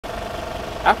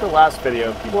After the last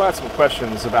video, people had some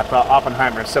questions about the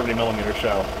Oppenheimer 70mm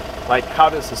show. Like, how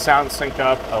does the sound sync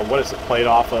up? What is it played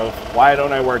off of? Why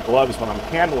don't I wear gloves when I'm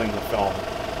handling the film?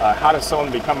 How does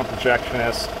someone become a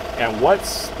projectionist? And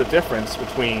what's the difference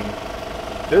between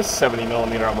this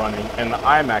 70mm I'm running and the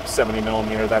IMAX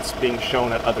 70mm that's being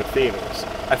shown at other theaters?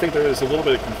 I think there is a little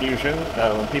bit of confusion.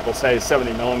 When people say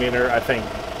 70mm, I think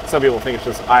some people think it's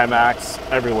just IMAX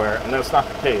everywhere, and that's not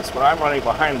the case. What I'm running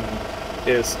behind me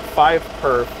is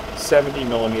 5x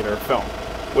 70mm film,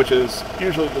 which is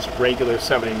usually just regular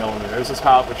 70mm. This is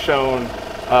how it was shown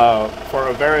for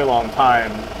a very long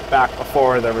time, back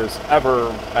before there was ever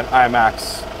an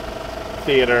IMAX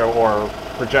theater or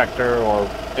projector or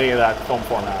any of that film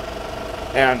format.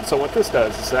 And so what this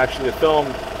does is actually the film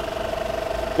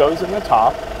goes in the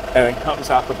top and then comes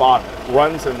out the bottom. It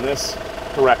runs in this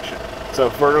direction. So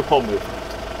vertical movement.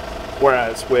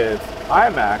 Whereas with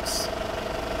IMAX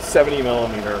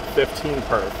 70mm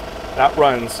 15x, that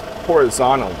runs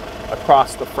horizontally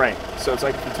across the frame. So it's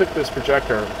like if you took this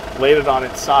projector, laid it on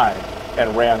its side,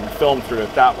 and ran the film through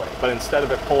it that way. But instead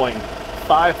of it pulling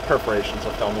 5 perforations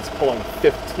of film, it's pulling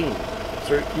 15.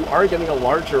 So you are getting a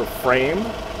larger frame,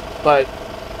 but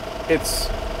it's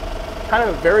kind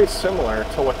of very similar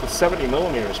to what the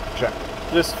 70mm is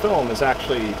projecting. This film is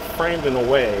actually framed in a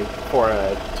way for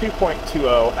a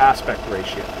 2.20 aspect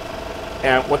ratio.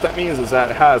 And what that means is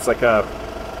that it has like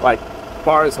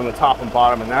bars on the top and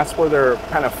bottom, and that's where they're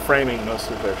kind of framing most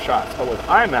of their shots. But with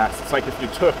IMAX, it's like if you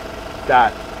took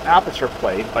that aperture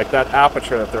plate, like that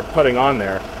aperture that they're putting on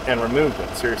there, and removed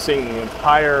it. So you're seeing the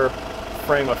entire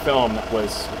frame of film that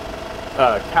was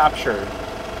captured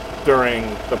during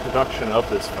the production of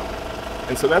this film.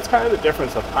 And so that's kind of the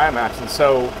difference of IMAX. And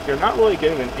so you're not really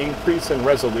getting an increase in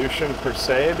resolution per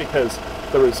se, because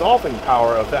the resolving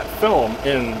power of that film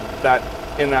in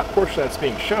that portion that's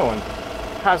being shown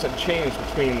hasn't changed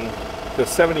between the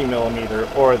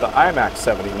 70mm or the IMAX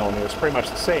 70mm. It's pretty much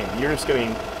the same. You're just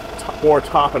getting more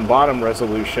top and bottom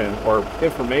resolution or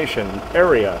information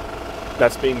area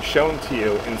that's being shown to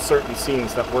you in certain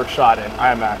scenes that were shot in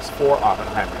IMAX for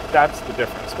Oppenheimer. That's the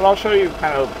difference. But I'll show you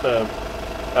kind of the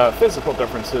physical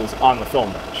differences on the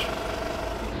film bench.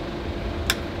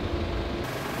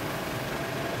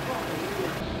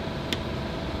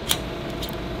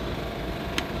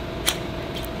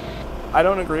 I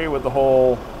don't agree with the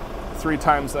whole 3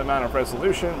 times the amount of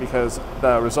resolution, because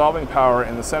the resolving power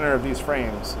in the center of these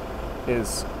frames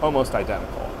is almost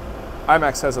identical.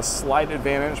 IMAX has a slight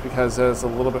advantage because it has a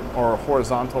little bit more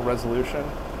horizontal resolution,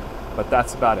 but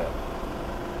that's about it.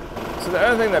 So the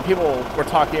other thing that people were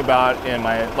talking about in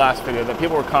my last video that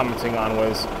people were commenting on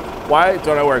was, why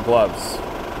don't I wear gloves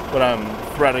when I'm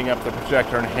threading up the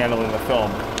projector and handling the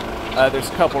film? There's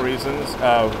a couple reasons.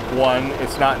 One,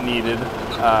 it's not needed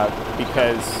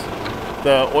because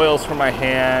the oils from my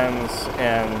hands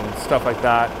and stuff like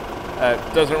that,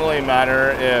 doesn't really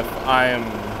matter if I'm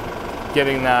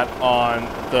getting that on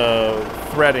the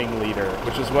threading leader,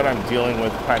 which is what I'm dealing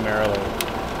with primarily.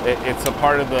 It's a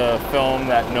part of the film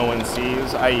that no one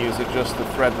sees. I use it just to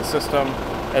thread the system,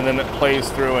 and then it plays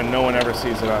through and no one ever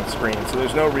sees it on screen. So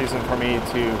there's no reason for me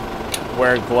to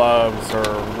wear gloves or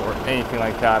anything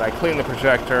like that. I clean the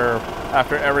projector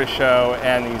after every show,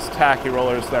 and these tacky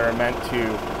rollers that are meant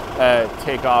to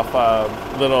take off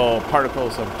little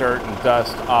particles of dirt and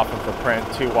dust off of the print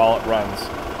too while it runs.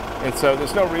 And so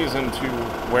there's no reason to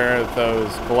wear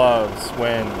those gloves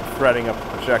when threading up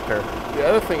the projector. The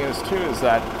other thing is too is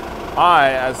that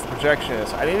I, as the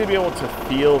projectionist, I need to be able to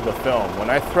feel the film. When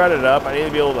I thread it up, I need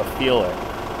to be able to feel it.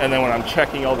 And then when I'm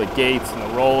checking all the gates and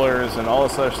the rollers and all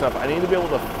this other stuff, I need to be able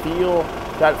to feel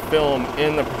that film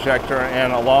in the projector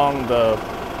and along the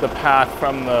path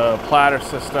from the platter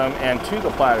system and to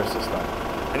the platter system.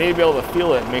 I need to be able to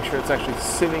feel it and make sure it's actually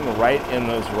sitting right in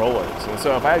those rollers. And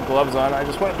so if I had gloves on, I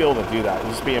just wouldn't be able to do that. It'd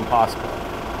just be impossible.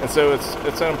 And so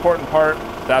it's an important part.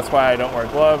 That's why I don't wear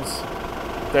gloves.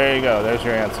 There you go. There's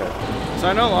your answer. So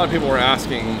I know a lot of people were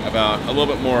asking about a little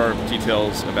bit more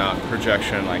details about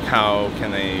projection, like how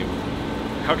can they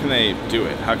do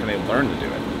it? How can they learn to do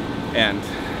it? And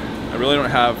I really don't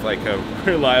have like a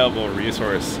reliable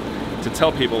resource to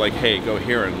tell people like, hey, go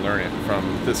here and learn it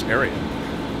from this area.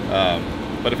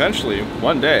 But eventually,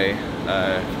 one day,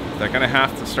 they're going to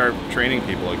have to start training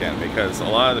people again, because a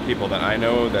lot of the people that I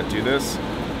know that do this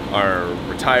are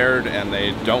retired and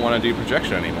they don't want to do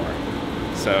projection anymore.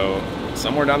 So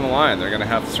somewhere down the line, they're going to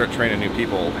have to start training new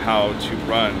people how to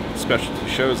run specialty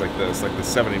shows like this, like the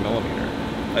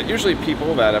 70mm. Usually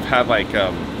people that have had like,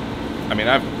 I mean,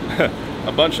 I've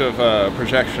a bunch of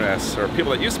projectionists, or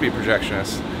people that used to be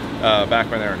projectionists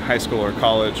back when they were in high school or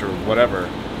college or whatever,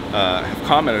 have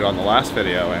commented on the last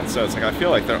video, and so it's like I feel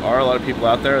like there are a lot of people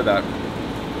out there that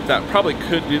probably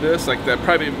could do this, like that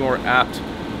probably be more apt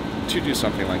to do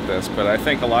something like this. But I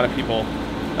think a lot of people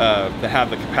that have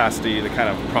the capacity to kind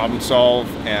of problem solve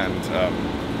and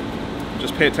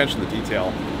just pay attention to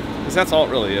detail, because that's all it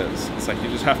really is. It's like you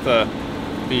just have to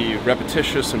be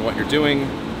repetitious in what you're doing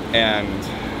and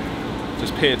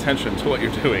just pay attention to what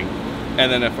you're doing,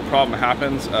 and then if a problem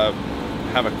happens,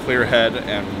 have a clear head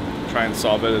and try and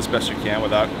solve it as best you can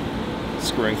without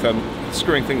screwing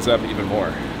things up even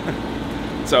more.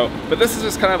 So, but this is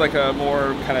just kind of like a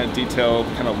more kind of detailed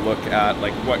kind of look at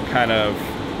like what kind of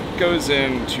goes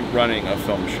into running a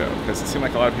film show, because it seemed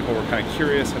like a lot of people were kind of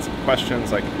curious, had some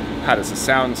questions like how does the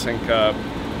sound sync up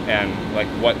and like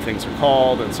what things are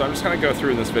called, and so I'm just going to go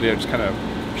through in this video, just kind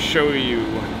of show you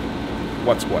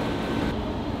what's what.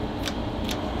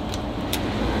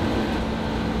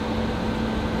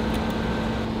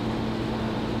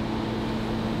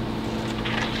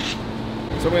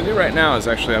 So what I'm going to do right now is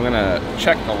actually I'm going to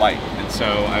check the light. And so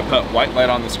I put white light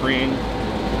on the screen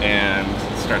and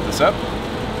start this up.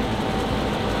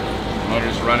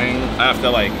 Motor's running. I have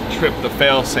to like trip the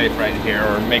fail-safe right here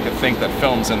or make it think that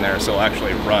film's in there so it'll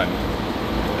actually run.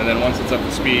 And then once it's up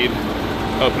to speed,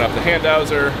 open up the hand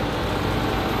dowser,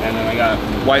 and then I got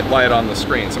white light on the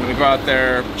screen. So I'm going to go out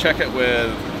there, check it with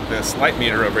this light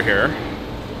meter over here,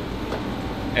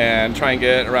 and try and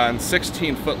get around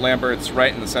 16-foot Lamberts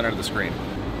right in the center of the screen.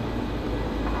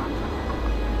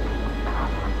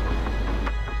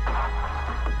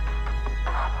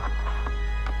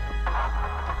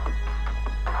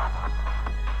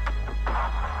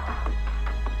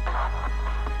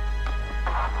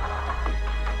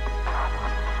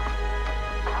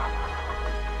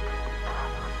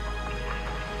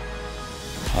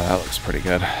 Oh, that looks pretty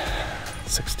good.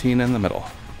 16 in the middle.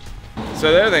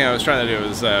 So the other thing I was trying to do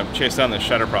was chase down the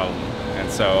shutter problem,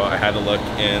 and so I had to look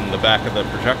in the back of the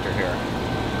projector here.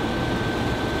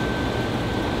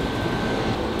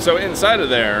 So inside of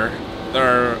there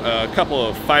are a couple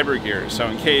of fiber gears, so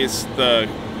in case the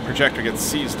projector gets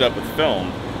seized up with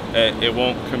film, it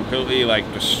won't completely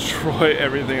like destroy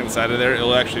everything inside of there.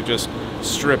 It'll actually just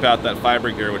strip out that fiber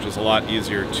gear, which is a lot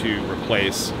easier to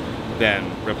replace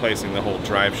than replacing the whole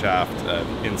drive shaft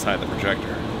inside the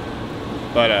projector.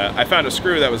 But I found a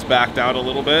screw that was backed out a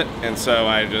little bit, and so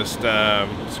I just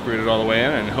screwed it all the way in,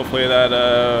 and hopefully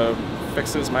that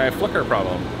fixes my flicker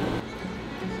problem.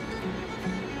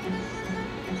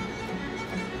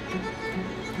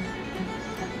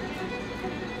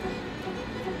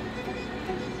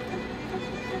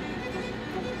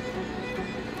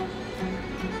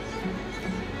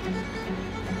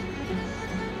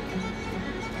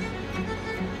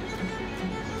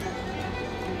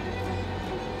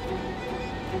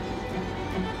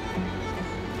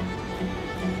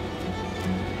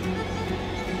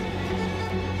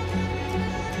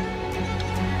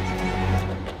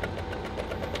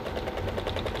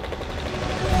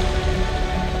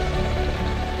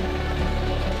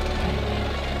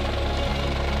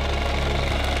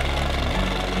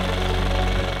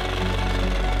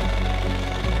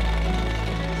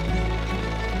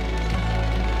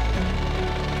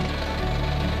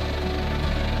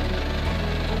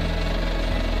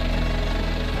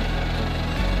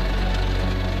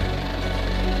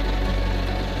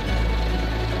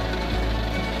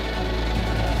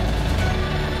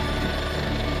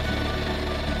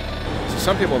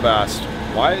 Some people have asked,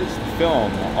 why is the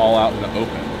film all out in the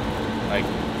open? Like,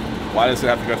 why does it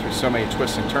have to go through so many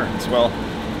twists and turns? Well,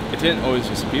 it didn't always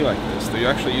used to be like this. There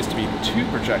actually used to be two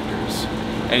projectors,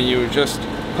 and you would just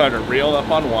put a reel up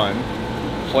on one,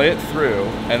 play it through,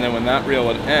 and then when that reel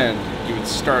would end, you would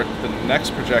start the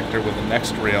next projector with the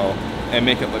next reel and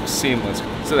make it look seamless.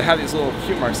 So they have these little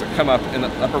cue marks that come up in the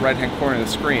upper right-hand corner of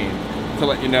the screen to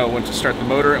let you know when to start the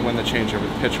motor and when to change over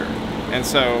the picture. And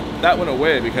so that went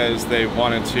away because they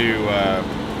wanted to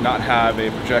not have a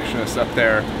projectionist up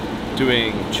there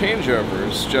doing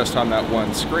changeovers just on that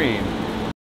one screen.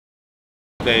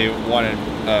 They wanted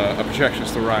a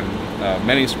projectionist to run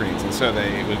many screens, and so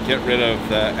they would get rid of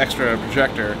the extra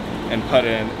projector and put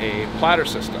in a platter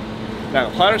system. Now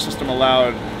the platter system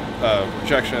allowed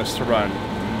projectionists to run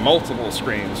multiple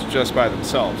screens just by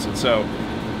themselves, and so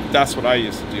that's what I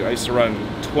used to do. I used to run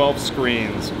 12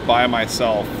 screens by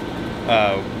myself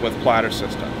with platter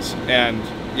systems, and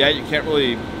yeah, you can't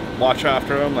really watch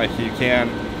after them like you can,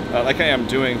 like I am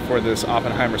doing for this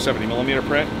Oppenheimer 70mm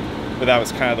print, but that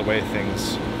was kind of the way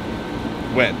things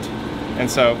went. And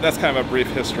so that's kind of a brief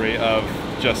history of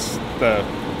just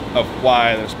of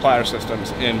why there's platter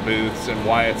systems in booths and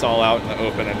why it's all out in the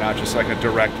open and not just like a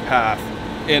direct path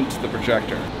into the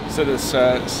projector. So this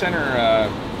center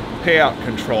payout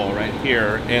control right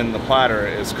here in the platter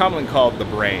is commonly called the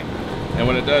brain. And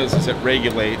what it does is it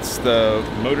regulates the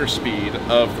motor speed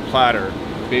of the platter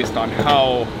based on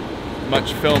how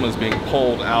much film is being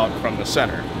pulled out from the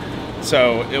center.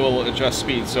 So it will adjust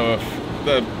speed. So if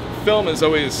the film is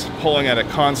always pulling at a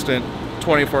constant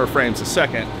 24 frames a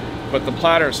second, but the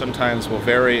platter sometimes will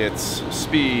vary its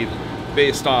speed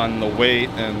based on the weight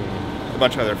and a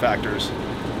bunch of other factors.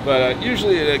 But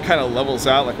usually it kind of levels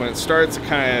out. Like when it starts, it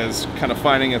is kind of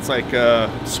finding its like a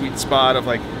sweet spot of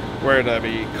like where to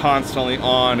be constantly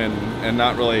on and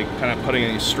not really kind of putting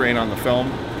any strain on the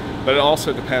film. But it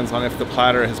also depends on if the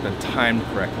platter has been timed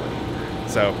correctly.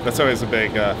 So that's always a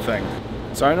big thing.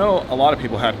 So I know a lot of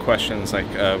people had questions like,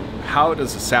 how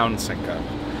does the sound sync up?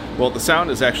 Well, the sound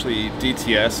is actually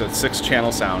DTS, so it's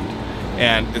 6-channel sound,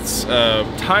 and it's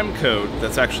a time code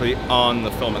that's actually on the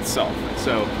film itself.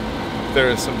 So there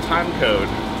is some time code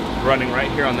running right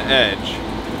here on the edge,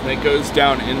 and it goes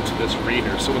down into this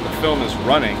reader. So when the film is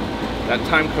running, that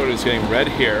time code is getting read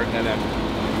here, and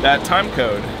then that time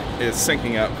code is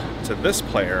syncing up to this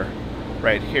player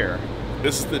right here.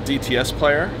 This is the DTS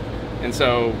player, and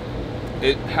so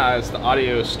it has the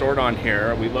audio stored on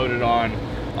here. We load it on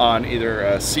either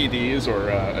CDs or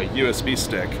a USB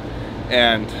stick,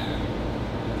 and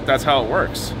that's how it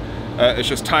works. It's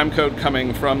just time code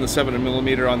coming from the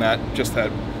 7mm on that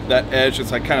edge.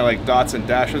 It's like kind of like dots and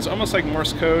dashes, almost like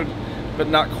Morse code, but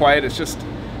not quite. It's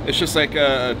just like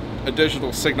a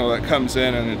digital signal that comes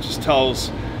in, and it just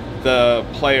tells the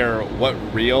player what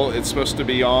reel it's supposed to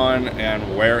be on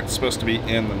and where it's supposed to be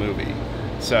in the movie.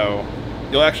 So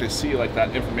you'll actually see like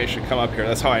that information come up here.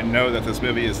 That's how I know that this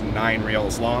movie is 9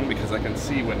 reels long, because I can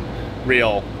see when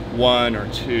reel 1 or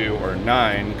 2 or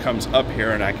 9 comes up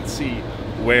here, and I can see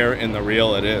where in the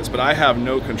reel it is. But I have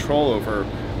no control over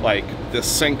like the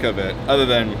sync of it, other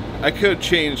than I could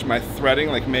change my threading,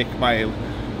 like make my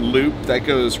loop that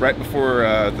goes right before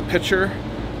the picture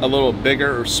a little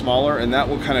bigger or smaller, and that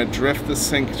will kind of drift the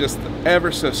sync just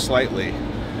ever so slightly.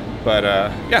 But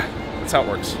yeah, that's how it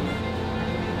works.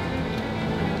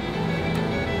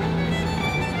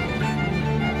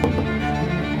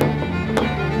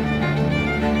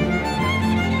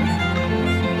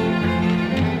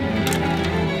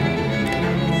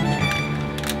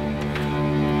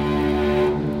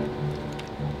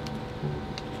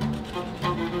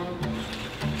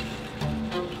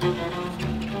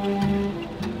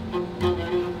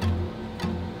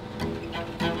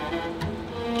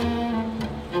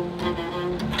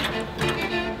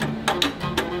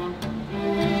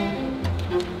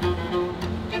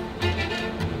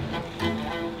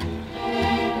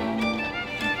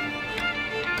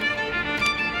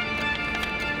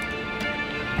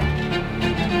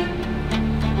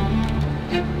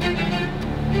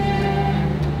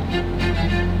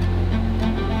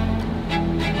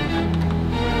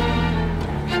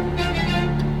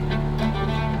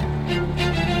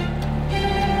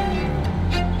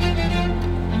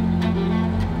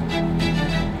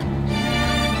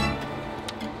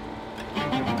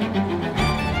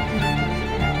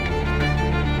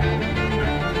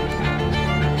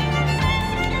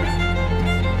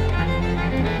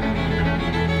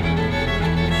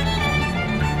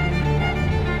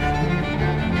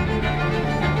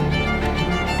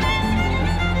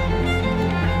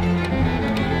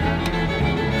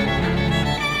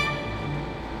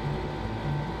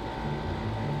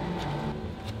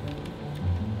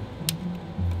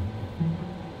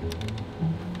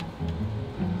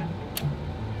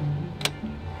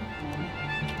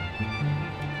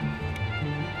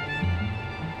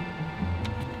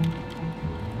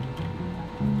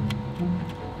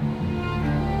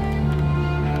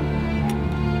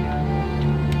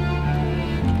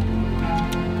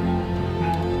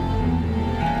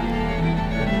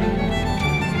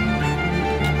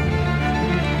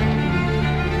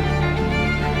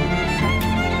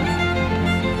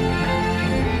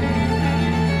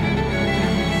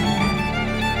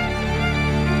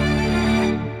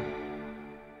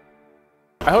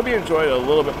 I hope you enjoyed a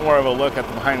little bit more of a look at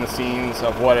the behind the scenes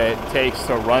of what it takes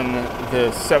to run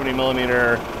the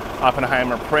 70mm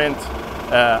Oppenheimer print.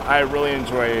 I really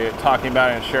enjoy talking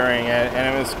about it and sharing it,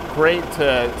 and it was great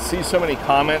to see so many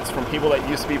comments from people that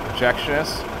used to be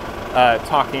projectionists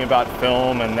talking about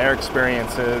film and their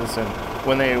experiences, and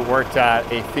when they worked at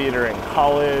a theater in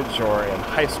college or in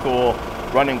high school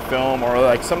running film, or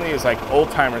like some of these like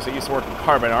old timers that used to work in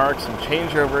carbon arcs and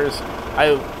changeovers.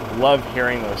 I love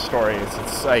hearing those stories.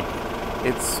 It's like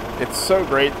it's so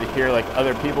great to hear like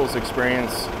other people's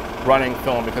experience running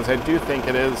film, because I do think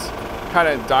it is kind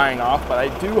of dying off, but I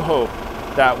do hope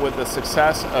that with the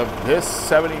success of this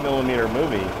 70mm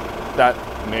movie, that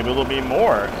maybe there'll be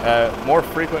more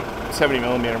frequent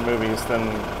 70mm movies than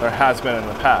there has been in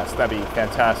the past. That'd be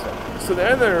fantastic. So the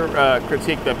other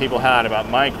critique that people had about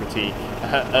my critique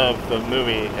of the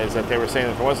movie is that they were saying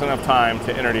that there wasn't enough time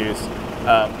to introduce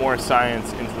more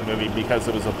science into the movie because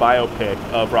it was a biopic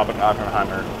of Robert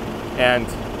Oppenheimer. And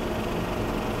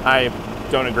I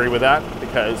don't agree with that,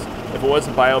 because if it was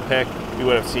a biopic, we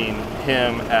would have seen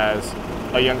him as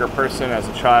a younger person, as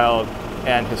a child,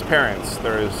 and his parents.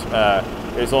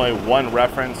 There's only one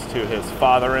reference to his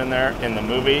father in there in the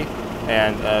movie,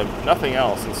 and nothing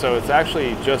else. And so it's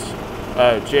actually just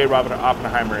J. Robert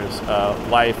Oppenheimer's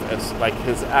life, as like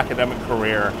his academic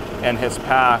career and his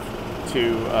path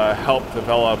to help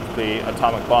develop the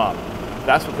atomic bomb.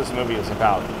 That's what this movie is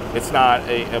about. It's not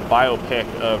a biopic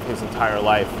of his entire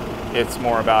life. It's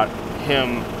more about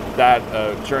him, that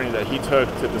journey that he took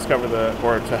to discover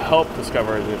to help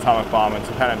discover the atomic bomb and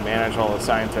to kind of manage all the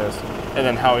scientists, and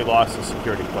then how he lost his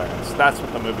security clearance. That's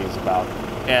what the movie is about.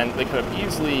 And they could have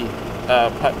easily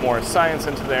put more science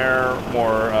into there,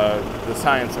 more the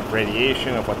science of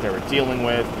radiation, of what they were dealing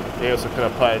with. They also could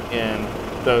have put in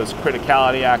those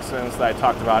criticality accidents that I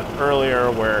talked about earlier,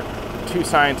 where 2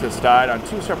 scientists died on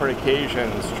 2 separate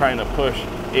occasions trying to push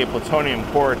a plutonium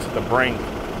core to the brink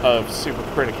of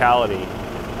supercriticality.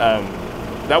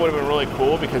 That would have been really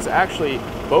cool, because actually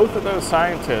both of those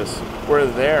scientists were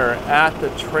there at the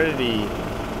Trinity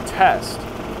test.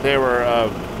 They were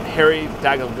Harry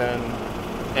Daggleton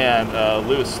and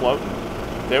Louis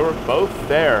Slotin. They were both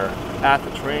there at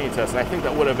the Trinity test, and I think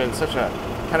that would have been such a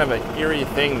kind of an eerie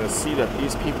thing to see that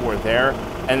these people were there,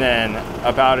 and then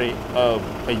about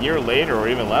a year later, or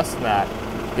even less than that,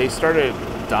 they started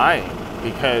dying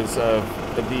because of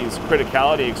these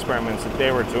criticality experiments that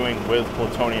they were doing with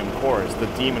plutonium cores, the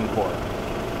demon core.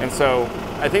 And so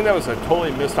I think that was a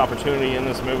totally missed opportunity in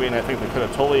this movie, and I think they could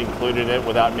have totally included it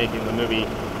without making the movie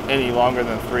any longer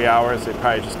than 3 hours. They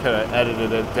probably just could have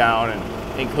edited it down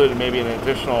and included maybe an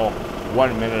additional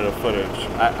 1 minute of footage.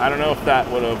 I don't know if that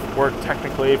would have worked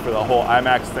technically for the whole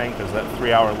IMAX thing, because that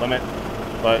 3 hour limit,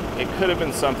 but it could have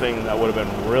been something that would have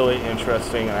been really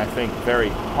interesting, and I think very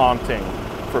haunting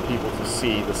for people to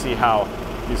see how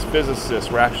these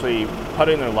physicists were actually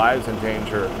putting their lives in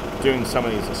danger doing some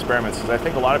of these experiments, because I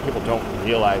think a lot of people don't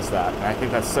realize that, and I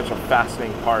think that's such a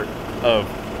fascinating part of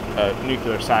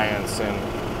nuclear science and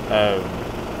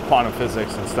quantum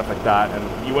physics and stuff like that.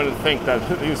 And you wouldn't think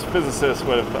that these physicists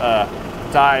would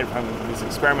have died from these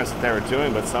experiments that they were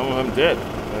doing, but some of them did.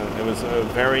 And it was a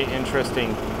very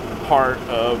interesting part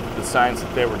of the science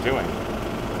that they were doing.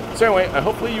 So anyway,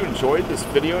 hopefully you enjoyed this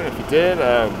video, and if you did,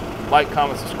 like,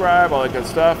 comment, subscribe, all that good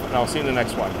stuff, and I'll see you in the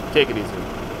next one. Take it easy.